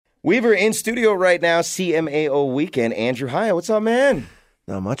Weaver in studio right now, CMAO weekend. Andrew Hyatt, what's up, man?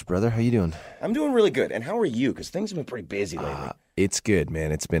 Not much, brother. How you doing? I'm doing really good. And how are you? Because things have been pretty busy lately. It's good,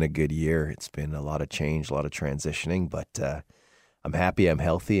 man. It's been a good year. It's been a lot of change, a lot of transitioning, but I'm happy, I'm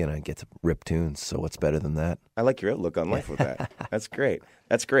healthy, and I get to rip tunes. So what's better than that? I like your outlook on life with that. That's great.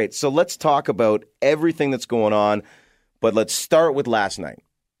 That's great. So let's talk about everything that's going on, but let's start with last night.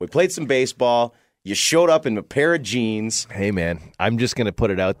 We played some baseball. You showed up in a pair of jeans. Hey, man, I'm just going to put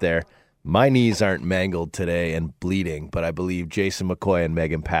it out there. My knees aren't mangled today and bleeding, but I believe Jason McCoy and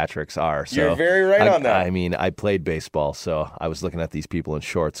Megan Patrick's are. So you're very right on that. I mean, I played baseball, so I was looking at these people in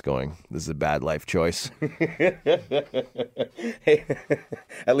shorts going, this is a bad life choice. Hey,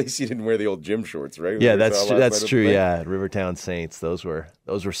 at least you didn't wear the old gym shorts, right? Yeah, that's true. Yeah, Rivertown Saints, those were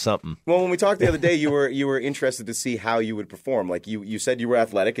something. Well, when we talked the other day, you were interested to see how you would perform. Like you said you were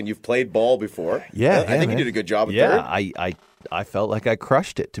athletic and you've played ball before. Yeah, I think man. You did a good job at third. Yeah, I felt like I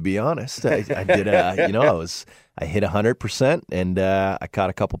crushed it, to be honest. I did, I hit 100%, and I caught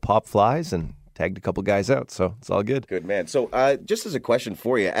a couple pop flies and tagged a couple guys out, so it's all good. Good, man. So just as a question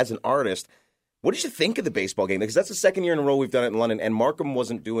for you, as an artist, what did you think of the baseball game? Because that's the second year in a row we've done it in London, and Markham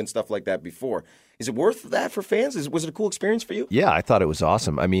wasn't doing stuff like that before. Is it worth that for fans? Was it a cool experience for you? Yeah, I thought it was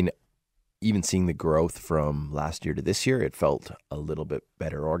awesome. I mean, even seeing the growth from last year to this year, it felt a little bit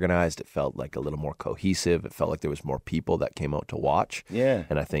better organized. It felt like a little more cohesive. It felt like there was more people that came out to watch. Yeah.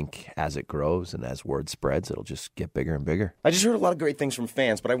 And I think as it grows and as word spreads, it'll just get bigger and bigger. I just heard a lot of great things from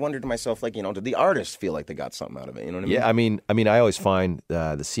fans, but I wondered to myself, like, did the artists feel like they got something out of it? You know what I mean? Yeah, I mean, I always find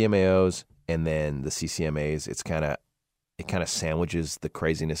the CMAOs and then the CCMAs, it kind of sandwiches the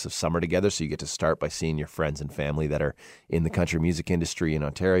craziness of summer together. So you get to start by seeing your friends and family that are in the country music industry in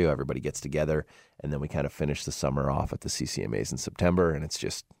Ontario. Everybody gets together, and then we kind of finish the summer off at the CCMAs in September, and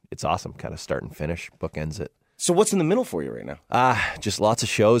it's awesome, kind of start and finish, bookends it. So what's in the middle for you right now? Just lots of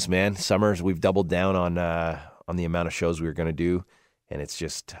shows, man. Summers, we've doubled down on the amount of shows we were going to do, and it's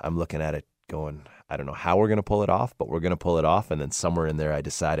just, I'm looking at it going, I don't know how we're going to pull it off, but we're going to pull it off. And then somewhere in there, I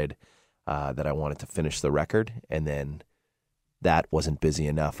decided that I wanted to finish the record, and then that wasn't busy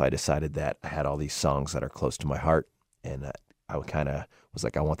enough. I decided that I had all these songs that are close to my heart, and I kind of was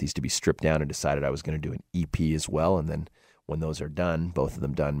like, I want these to be stripped down, and decided I was going to do an EP as well. And then when those are done, both of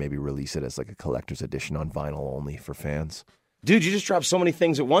them done, maybe release it as like a collector's edition on vinyl only for fans. Dude, you just dropped so many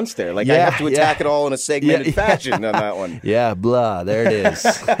things at once there. Like, I have to attack it all in a segmented fashion on that one. Yeah, blah, there it is.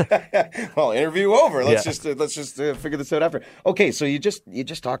 Well, interview over. Let's just figure this out after. Okay, so you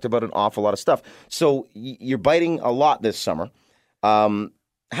just talked about an awful lot of stuff. So you're biting a lot this summer. How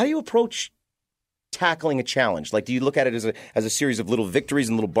do you approach tackling a challenge? Like, do you look at it as a series of little victories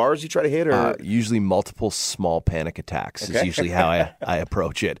and little bars you try to hit, or usually multiple small panic attacks is usually how I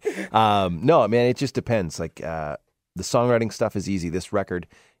approach it. No, man, it just depends. Like, the songwriting stuff is easy. This record,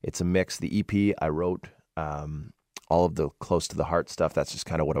 it's a mix. The EP, I wrote all of the close to the heart stuff. That's just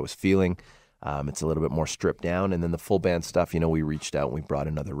kind of what I was feeling. It's a little bit more stripped down, and then the full band stuff. We reached out and we brought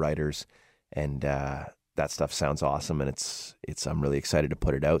in other writers, and that stuff sounds awesome, and it's I'm really excited to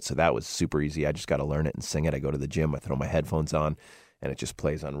put it out. So that was super easy. I just got to learn it and sing it. I go to the gym, I throw my headphones on, and it just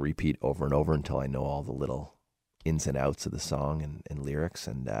plays on repeat over and over until I know all the little ins and outs of the song and lyrics,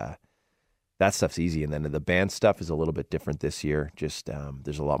 and that stuff's easy. And then the band stuff is a little bit different this year. Just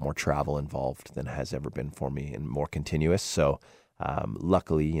there's a lot more travel involved than has ever been for me, and more continuous. So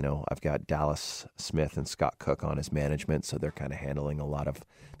luckily, I've got Dallas Smith and Scott Cook on as management, so they're kind of handling a lot of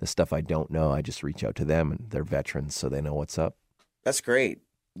the stuff I don't know. I just reach out to them, and they're veterans, so they know what's up. That's great.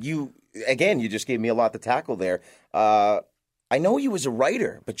 You just gave me a lot to tackle there. I know you as a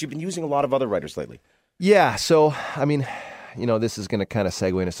writer, but you've been using a lot of other writers lately. Yeah, so, I mean, this is going to kind of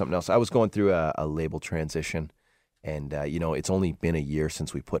segue into something else. I was going through a label transition, and, it's only been a year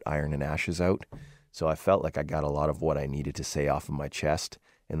since we put Iron and Ashes out. So I felt like I got a lot of what I needed to say off of my chest.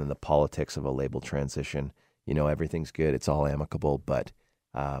 And then the politics of a label transition, everything's good. It's all amicable. But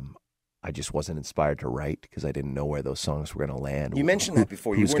I just wasn't inspired to write because I didn't know where those songs were going to land. You mentioned that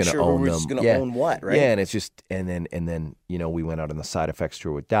before. You weren't sure who was going to own what, right? Yeah, and it's just, and then we went out on the Side Effects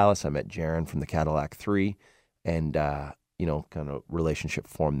tour with Dallas. I met Jaron from the Cadillac 3, and, kind of relationship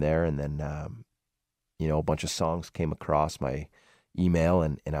formed there. And then, a bunch of songs came across my email,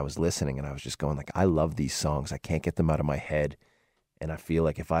 and I was listening, and I was just going like, I love these songs. I can't get them out of my head, and I feel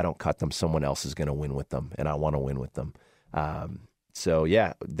like if I don't cut them, someone else is going to win with them, and I want to win with them. So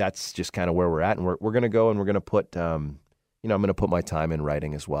yeah, that's just kind of where we're at, and we're going to go, and we're going to put, I'm going to put my time in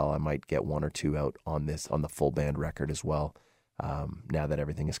writing as well. I might get one or two out on the full band record as well. Now that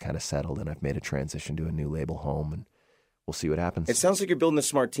everything is kind of settled, and I've made a transition to a new label home, and we'll see what happens. It sounds like you're building a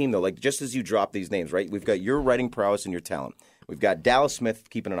smart team, though. Like, just as you drop these names, right? We've got your writing prowess and your talent. We've got Dallas Smith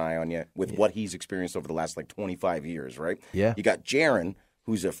keeping an eye on you with what he's experienced over the last 25 years, right? Yeah. You got Jaron,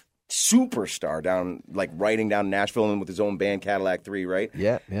 who's a superstar down, writing down in Nashville and with his own band, Cadillac 3, right?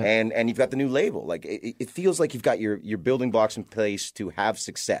 Yeah. And you've got the new label. It feels like you've got your building blocks in place to have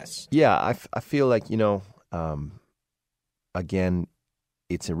success. Yeah, I feel like, again,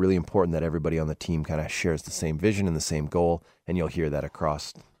 it's really important that everybody on the team kind of shares the same vision and the same goal, and you'll hear that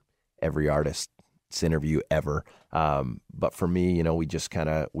across every artist's interview ever. But for me,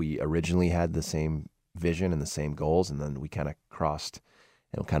 we originally had the same vision and the same goals, and then we kind of crossed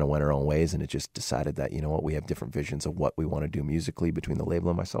and kind of went our own ways, and it just decided that, we have different visions of what we want to do musically between the label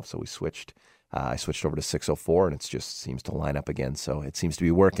and myself, so we switched. I switched over to 604, and it just seems to line up again. So it seems to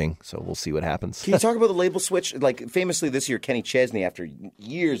be working. So we'll see what happens. Can you talk about the label switch? Famously this year, Kenny Chesney, after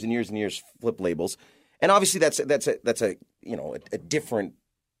years and years and years, flipped labels, and obviously that's a different.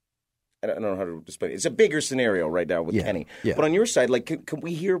 I don't know how to explain it. It's a bigger scenario right now with Kenny. Yeah. But on your side, can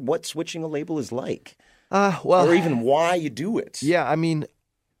we hear what switching a label is like? Well, or even why you do it? Yeah, I mean,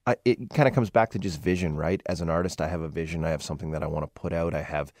 it kind of comes back to just vision, right? As an artist, I have a vision. I have something that I want to put out. I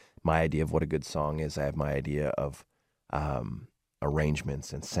have my idea of what a good song is. I have my idea of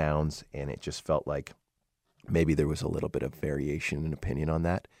arrangements and sounds, and it just felt like maybe there was a little bit of variation in opinion on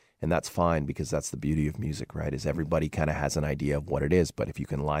that. And that's fine, because that's the beauty of music, right? Is everybody kind of has an idea of what it is, but if you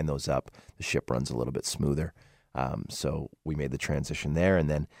can line those up, the ship runs a little bit smoother. So we made the transition there, and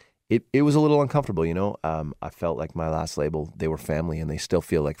then it was a little uncomfortable, I felt like my last label, they were family, and they still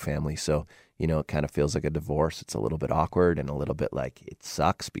feel like family. So, it kind of feels like a divorce. It's a little bit awkward and a little bit like it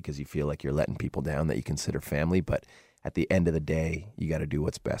sucks, because you feel like you're letting people down that you consider family. But at the end of the day, you got to do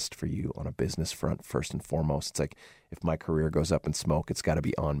what's best for you on a business front, first and foremost. It's like, if my career goes up in smoke, it's got to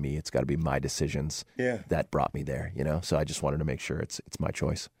be on me. It's got to be my decisions that brought me there, So I just wanted to make sure it's my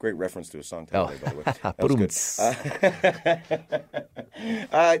choice. Great reference to a song title, by the way. That was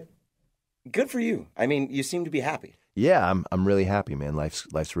good. Good for you. I mean, you seem to be happy. Yeah, I'm really happy, man.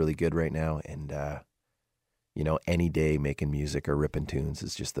 Life's really good right now, and any day making music or ripping tunes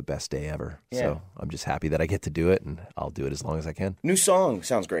is just the best day ever. Yeah. So I'm just happy that I get to do it, and I'll do it as long as I can. New song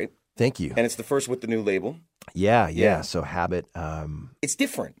sounds great. Thank you. And it's the first with the new label. Yeah. So Habit. It's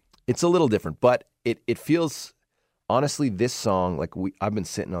different. It's a little different, but it feels, honestly, this song, I've been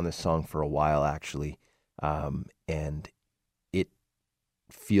sitting on this song for a while, actually, and it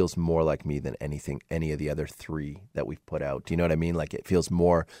feels more like me than any of the other three that we've put out. Do you know what I mean? It feels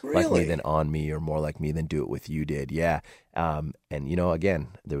more like me than On Me, or more like me than Do It With You did. Yeah. And again,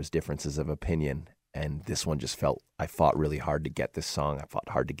 there was differences of opinion, and this one just felt, I fought really hard to get this song. I fought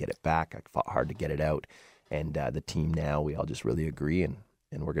hard to get it back. I fought hard to get it out. And the team now, we all just really agree, and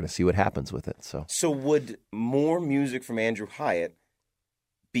we're going to see what happens with it. So would more music from Andrew Hyatt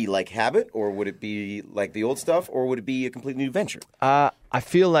be like Habit, or would it be like the old stuff, or would it be a completely new venture? I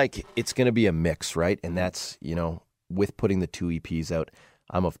feel like it's going to be a mix, right? And that's, with putting the two EPs out,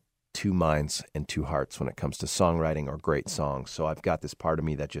 I'm of two minds and two hearts when it comes to songwriting or great songs. So I've got this part of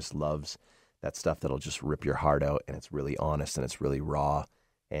me that just loves that stuff that'll just rip your heart out, and it's really honest and it's really raw.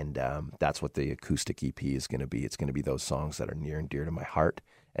 And that's what the acoustic EP is going to be. It's going to be those songs that are near and dear to my heart.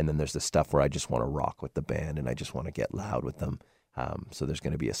 And then there's the stuff where I just want to rock with the band, and I just want to get loud with them. So there's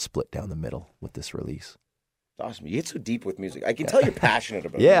going to be a split down the middle with this release. Awesome. You get so deep with music. I can tell you're passionate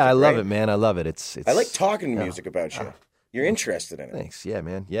about it. Yeah, music, I love it, man. I love it. It's I like talking music about you. You're interested in it. Thanks. Yeah,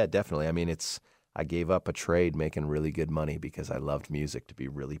 man. Yeah, definitely. I mean, I gave up a trade making really good money because I loved music to be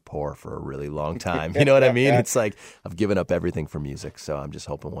really poor for a really long time. You know what I mean? It's like I've given up everything for music, so I'm just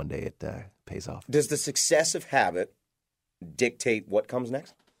hoping one day it pays off. Does the success of Habit dictate what comes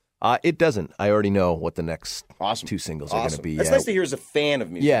next? It doesn't. I already know what the next two singles are going to be. That's nice to hear as a fan of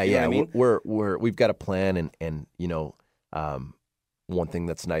music. Yeah, you know what I mean? We've got a plan, and one thing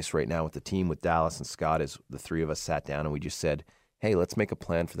that's nice right now with the team, with Dallas and Scott, is the three of us sat down and we just said, hey, let's make a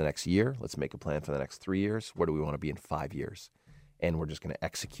plan for the next year. Let's make a plan for the next 3 years. Where do we want to be in 5 years? And we're just going to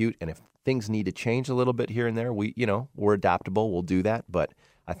execute. And if things need to change a little bit here and there, we're adaptable. We'll do that. But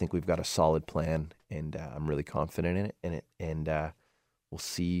I think we've got a solid plan, and I'm really confident in it. And we'll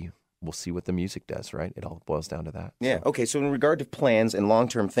see what the music does, right? It all boils down to that. Yeah. So. Okay. So in regard to plans and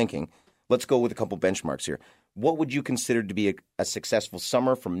long-term thinking, let's go with a couple benchmarks here. What would you consider to be a successful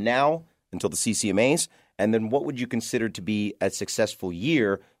summer from now until the CCMAs? And then what would you consider to be a successful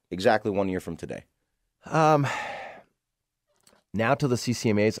year exactly 1 year from today? Now to the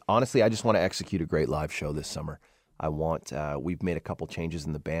CCMAs, honestly, I just want to execute a great live show this summer. I want, we've made a couple changes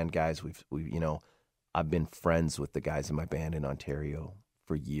in the band, guys. I've been friends with the guys in my band in Ontario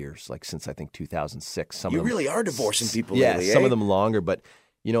for years, since I think 2006. You really are divorcing people lately, some of them longer, but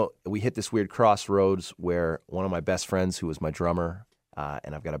we hit this weird crossroads where one of my best friends, who was my drummer,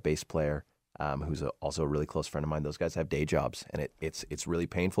 and I've got a bass player who's also a really close friend of mine. Those guys have day jobs, and it's really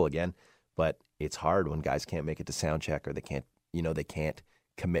painful again. But it's hard when guys can't make it to sound check, or they can't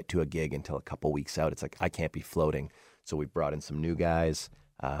commit to a gig until a couple weeks out. It's like, I can't be floating. So we've brought in some new guys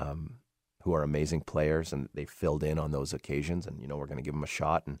who are amazing players, and they filled in on those occasions. And we're going to give them a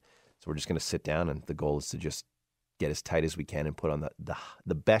shot, and so we're just going to sit down, and the goal is to just get as tight as we can and put on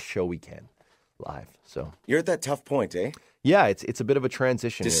the best show we can live. So you're at that tough point, eh? Yeah, it's a bit of a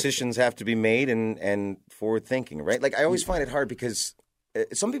transition. Decisions have to be made and forward thinking, right? Like, I always find it hard because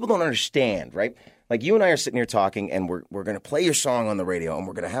some people don't understand, right? Like, you and I are sitting here talking, and we're going to play your song on the radio, and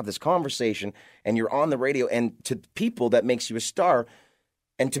we're going to have this conversation, and you're on the radio, and to people that makes you a star,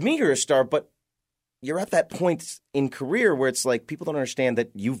 and to me you're a star, but you're at that point in career where it's like people don't understand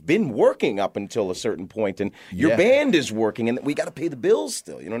that you've been working up until a certain point, and your band is working, and we got to pay the bills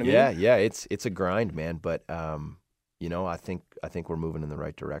still. You know what I mean? Yeah. It's a grind, man. But I think we're moving in the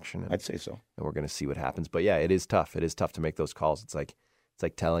right direction. I'd say so. And we're going to see what happens. But yeah, it is tough. It is tough to make those calls. It's like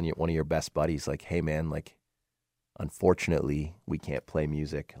telling one of your best buddies, like, hey man, like, unfortunately we can't play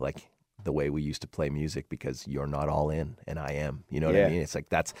music like the way we used to play music because you're not all in and I am. You know what I mean? It's like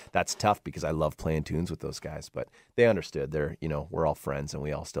that's tough because I love playing tunes with those guys, but they understood. They're we're all friends and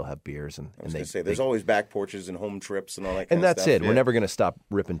we all still have beers and there's always back porches and home trips and all that kind of stuff. And that's it. Yeah. We're never going to stop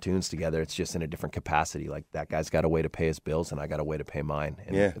ripping tunes together. It's just in a different capacity. Like, that guy's got a way to pay his bills and I got a way to pay mine,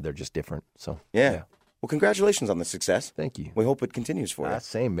 and they're just different. So yeah. Well, congratulations on the success. Thank you. We hope it continues for you.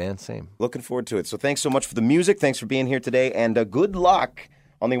 Same, man. Same. Looking forward to it. So thanks so much for the music. Thanks for being here today, and good luck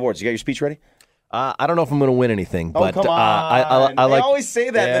on the awards. You got your speech ready? I don't know if I'm going to win anything, but come on. I they like. always say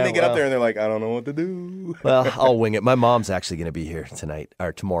that, and then they get up there and they're like, I don't know what to do. Well, I'll wing it. My mom's actually going to be here tonight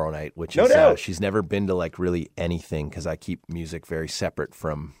or tomorrow night, which no is doubt. She's never been to like really anything because I keep music very separate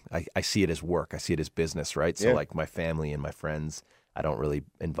from. I see it as work. I see it as business, right? So like my family and my friends, I don't really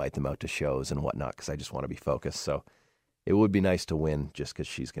invite them out to shows and whatnot because I just want to be focused. So it would be nice to win just because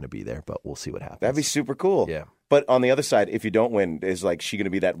she's going to be there, but we'll see what happens. That'd be super cool. Yeah. But on the other side, if you don't win, is like she going to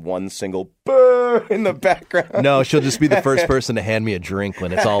be that one single burr in the background? No, she'll just be the first person to hand me a drink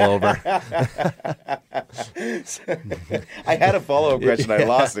when it's all over. I had a follow-up question. I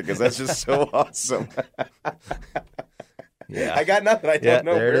lost it because that's just so awesome. Yeah. I got nothing. I don't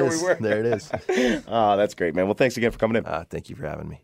know where we were. There it is. Oh, that's great, man. Well, thanks again for coming in. Thank you for having me.